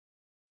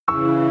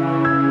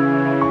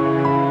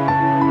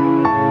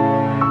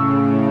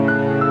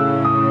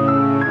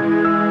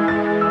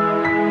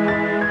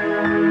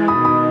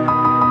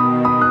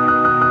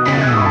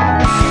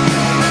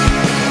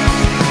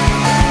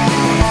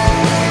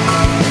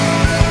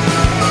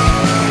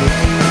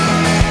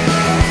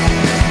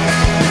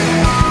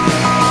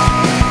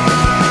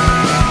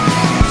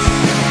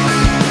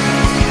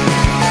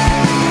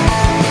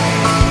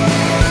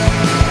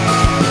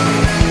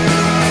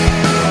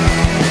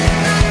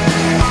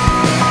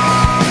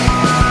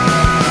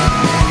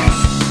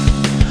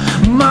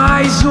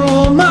Mais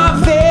uma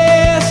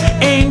vez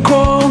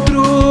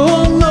encontro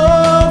um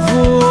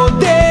novo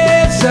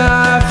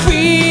desafio.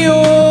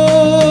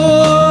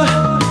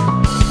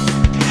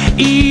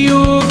 E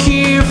o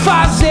que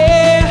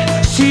fazer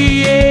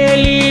se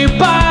ele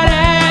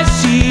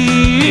parece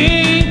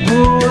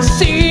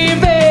impossível?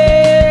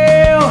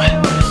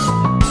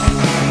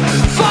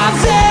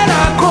 Fazer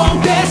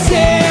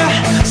acontecer,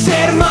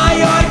 ser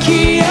maior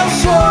que eu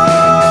sou.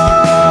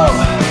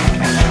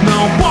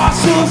 Não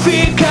posso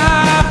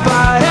ficar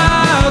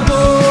parado,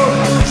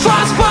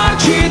 faz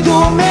parte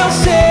do meu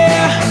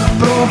ser,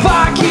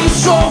 provar que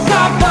sou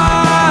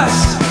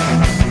capaz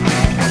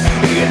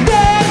e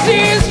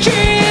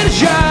desistir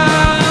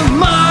jamais.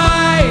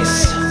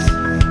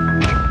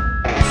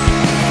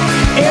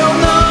 Eu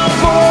não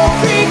vou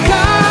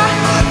ficar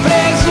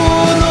preso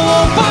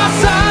no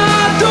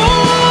passado.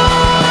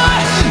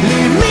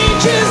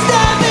 Limites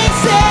devem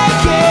ser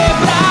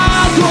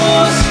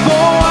quebrados.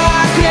 Vou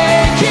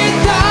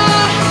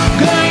acreditar,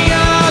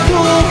 ganhar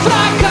do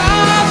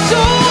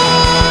fracasso.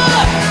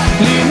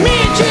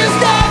 Limites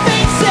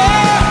devem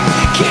ser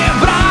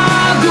quebrados.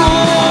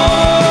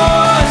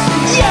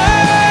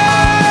 Yeah!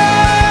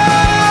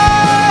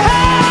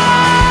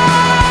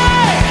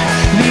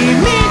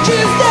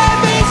 Limites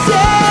devem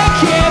ser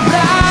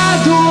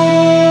quebrados.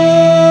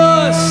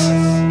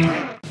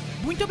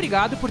 Muito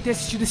obrigado por ter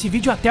assistido esse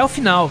vídeo até o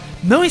final.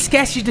 Não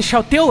esquece de deixar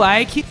o teu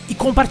like e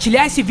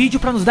compartilhar esse vídeo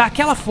pra nos dar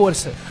aquela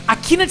força.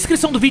 Aqui na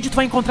descrição do vídeo tu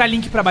vai encontrar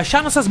link pra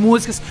baixar nossas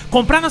músicas,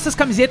 comprar nossas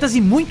camisetas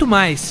e muito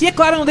mais. E é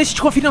claro, não deixe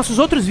de conferir nossos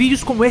outros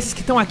vídeos como esses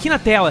que estão aqui na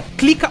tela.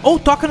 Clica ou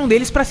toca num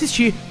deles pra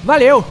assistir.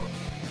 Valeu!